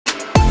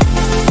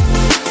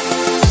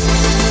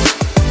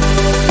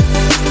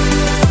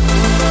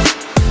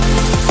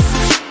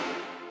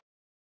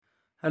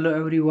Hello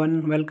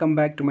everyone, welcome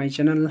back to my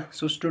channel.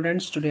 So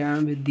students, today I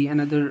am with the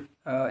another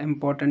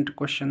important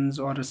questions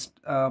or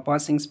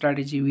passing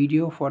strategy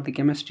video for the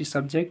chemistry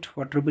subject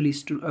for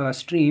EEE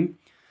stream.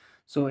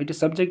 So it is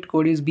subject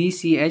code is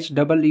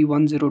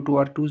BCHEE102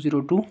 or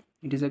 202.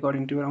 It is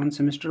according to your own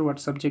semester what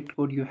subject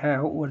code you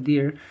have over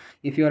there.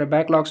 If you are a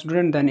backlog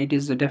student, then it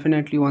is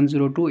definitely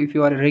 102. If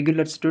you are a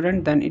regular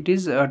student, then it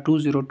is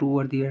 202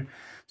 over there.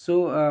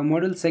 So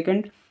module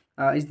second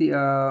is the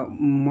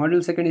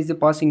module second is the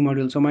passing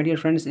module. So my dear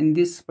friends, in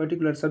this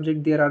particular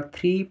subject there are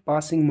 3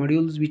 passing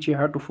modules which you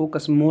have to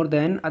focus more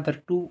than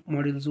other 2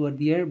 modules over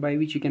there, by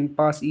which you can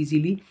pass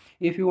easily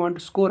if you want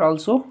to score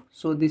also.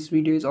 So this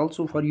video is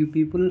also for you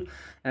people,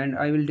 and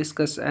I will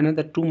discuss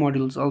another 2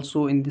 modules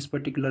also in this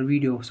particular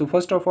video. So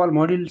first of all,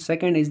 module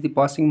second is the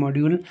passing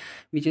module,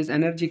 which is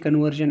energy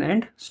conversion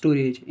and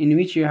storage, in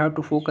which you have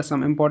to focus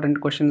some important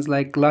questions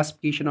like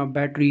classification of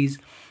batteries,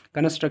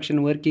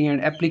 construction, working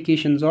and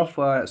applications of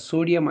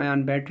sodium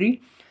ion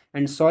battery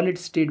and solid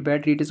state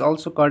battery. It is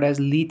also called as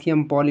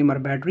lithium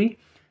polymer battery,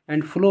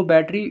 and flow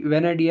battery,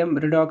 vanadium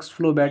redox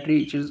flow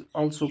battery, which is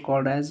also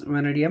called as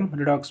vanadium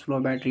redox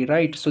flow battery,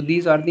 right? So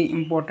these are the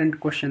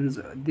important questions.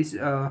 This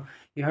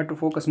you have to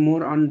focus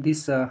more on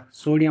this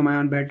sodium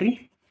ion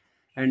battery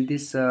and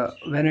this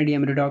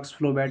vanadium redox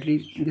flow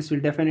battery. This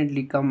will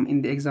definitely come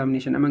in the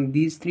examination. Among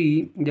these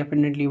 3,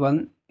 definitely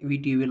one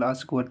VTU will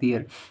ask over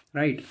there,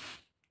 right?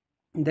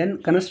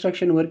 Then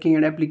construction, working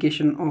and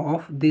application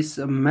of this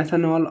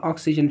methanol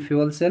oxygen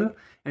fuel cell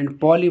and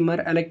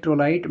polymer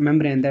electrolyte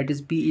membrane, that is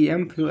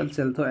PEM fuel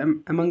cell. So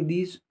among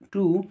these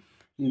 2,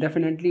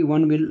 definitely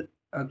one will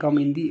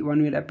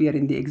one will appear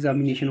in the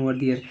examination over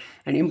there.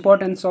 And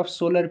importance of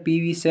solar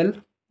PV cell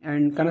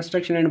and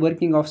construction and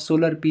working of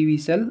solar PV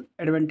cell,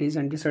 advantage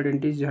and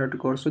disadvantage you have to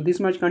cover. So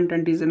this much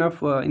content is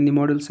enough in the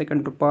module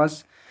second to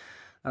pass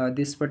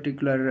this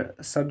particular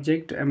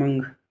subject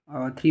among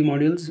 3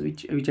 modules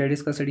which I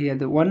discussed here,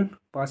 the one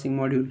passing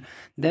module.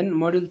 Then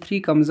module 3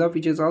 comes up,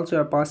 which is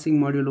also a passing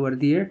module over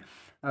there.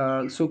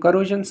 So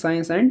corrosion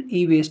science and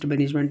e-waste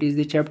management is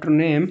the chapter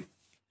name.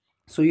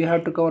 So you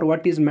have to cover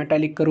what is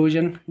metallic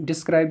corrosion,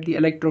 describe the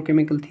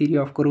electrochemical theory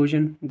of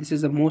corrosion. This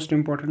is the most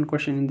important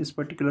question in this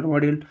particular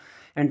module.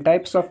 And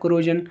types of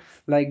corrosion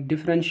like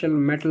differential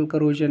metal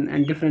corrosion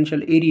and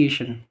differential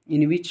aeration,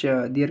 in which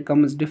there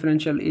comes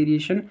differential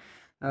aeration,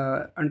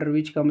 under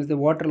which comes the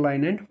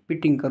waterline and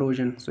pitting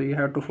corrosion. So you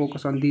have to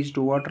focus on these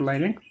 2,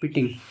 waterline and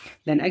pitting.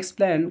 Then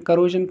explain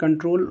corrosion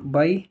control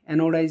by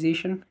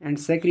anodization and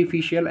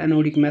sacrificial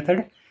anodic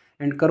method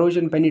and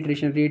corrosion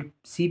penetration rate,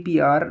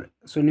 CPR.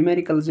 So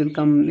numericals will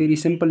come, very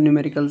simple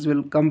numericals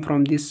will come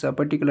from this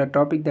particular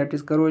topic, that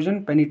is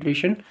corrosion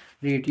penetration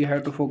rate you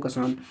have to focus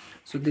on.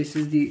 So this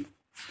is the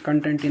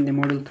content in the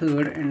module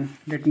 3rd, and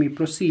let me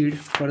proceed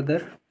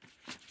further.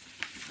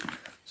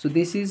 So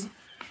this is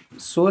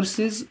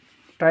sources,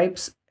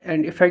 types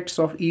and effects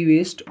of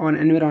e-waste on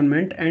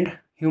environment and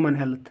human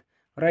health,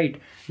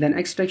 right? Then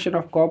extraction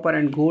of copper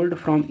and gold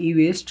from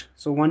e-waste.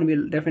 So one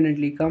will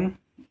definitely come,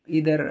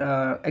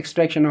 either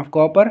extraction of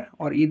copper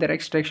or either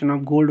extraction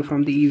of gold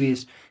from the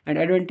e-waste, and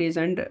advantage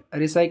and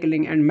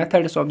recycling and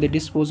methods of the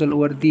disposal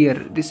over there.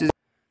 This is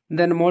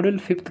then module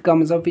 5th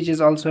comes up, which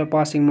is also a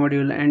passing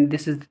module, and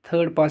this is the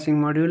 3rd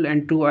passing module,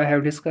 and 2 I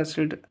have discussed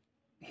it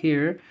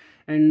here.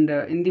 And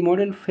in the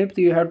module 5th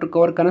you have to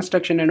cover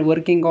construction and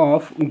working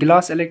of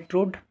glass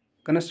electrode,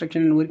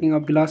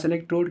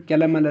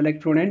 calomel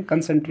electrode and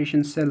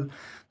concentration cell.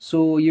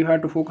 So you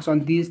have to focus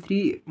on these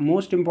 3.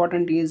 Most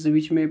important is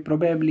which may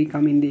probably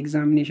come in the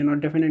examination, or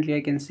definitely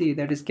I can see,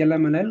 that is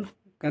calomel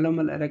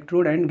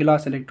electrode and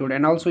glass electrode.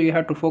 And also you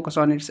have to focus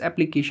on its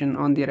application,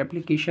 on their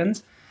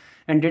applications,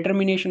 and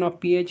determination of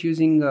pH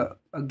using a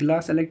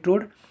glass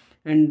electrode,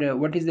 and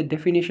what is the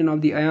definition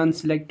of the ion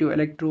selective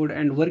electrode,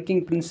 and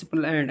working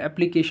principle and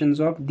applications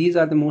of. These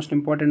are the most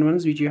important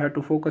ones which you have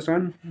to focus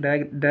on.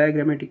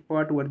 Diagrammatic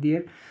part over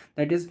there,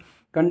 that is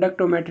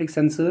conductometric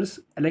sensors,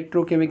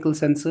 electrochemical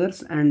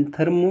sensors, and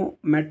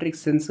thermometric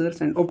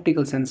sensors and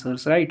optical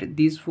sensors, right?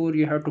 These 4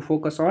 you have to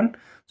focus on.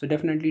 So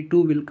definitely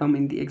 2 will come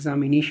in the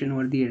examination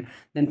over there.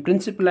 Then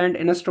principle and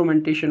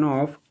instrumentation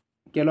of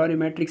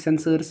calorimetric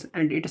sensors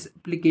and its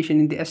application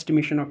in the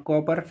estimation of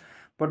copper,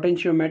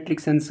 potentiometric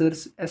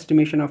sensors,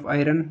 estimation of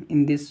iron,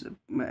 in this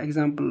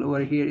example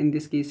over here, in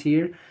this case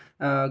here,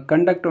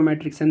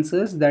 conductometric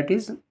sensors, that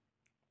is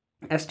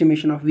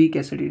estimation of weak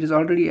acid. It is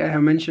already I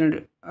have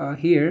mentioned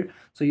here.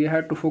 So you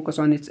have to focus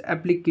on its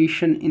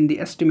application in the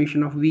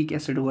estimation of weak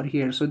acid over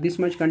here. So this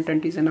much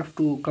content is enough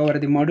to cover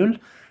the module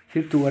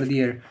 5th over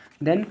there.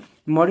 Then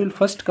module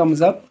 1st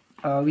comes up,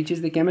 which is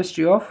the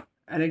chemistry of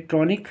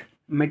electronic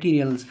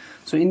materials.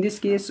 So in this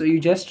case, you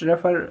just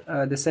refer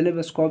the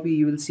syllabus copy.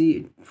 You will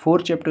see 4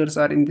 chapters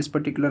are in this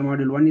particular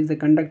module. One is the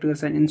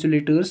conductors and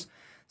insulators,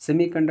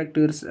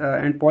 semiconductors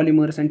and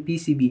polymers, and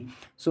PCB.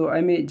 So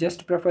I may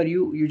just prefer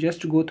you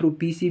just go through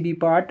PCB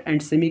part and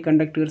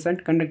semiconductors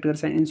and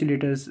conductors and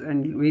insulators,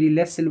 and very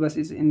less syllabus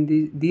is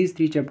in these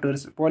 3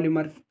 chapters.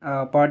 Polymer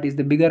part is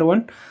the bigger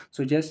one,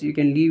 so just you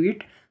can leave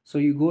it. So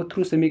you go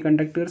through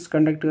semiconductors,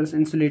 conductors,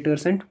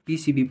 insulators, and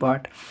PCB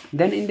part.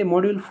 Then in the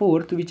module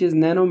 4th, which is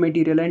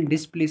nanomaterial and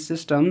display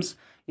systems,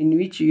 in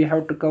which you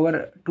have to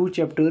cover two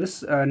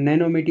chapters,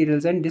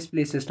 nanomaterials and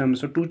display systems.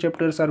 So two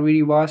chapters are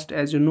very vast,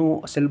 as you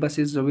know, syllabus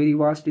is very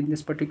vast in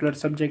this particular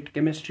subject,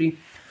 chemistry.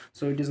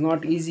 So it is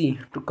not easy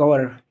to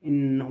cover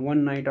in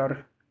one night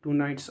or 2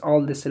 nights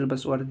all the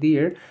syllabus over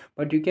there,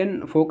 but you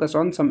can focus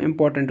on some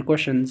important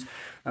questions.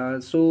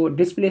 So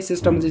display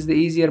systems is the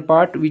easier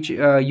part, which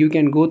you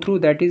can go through.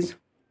 That is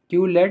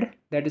QLED,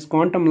 that is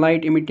quantum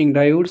light emitting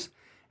diodes,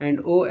 and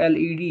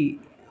OLEDs,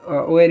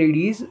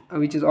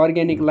 which is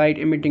organic light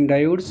emitting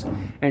diodes,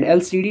 and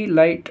LCD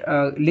light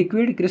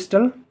liquid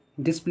crystal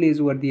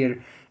displays over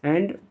there.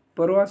 And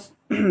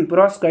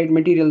perovskite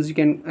materials, you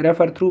can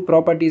refer through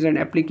properties and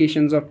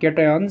applications of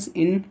cations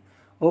in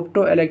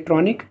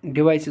optoelectronic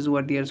devices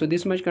over there. So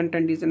this much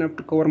content is enough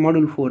to cover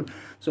module 4.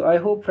 So I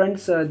hope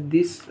friends,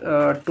 this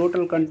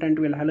total content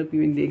will help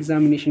you in the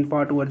examination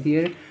part over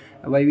there,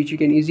 by which you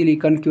can easily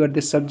conquer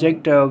this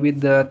subject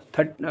with the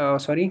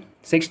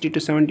 60 to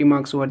 70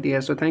 marks over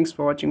there. So thanks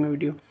for watching my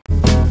video.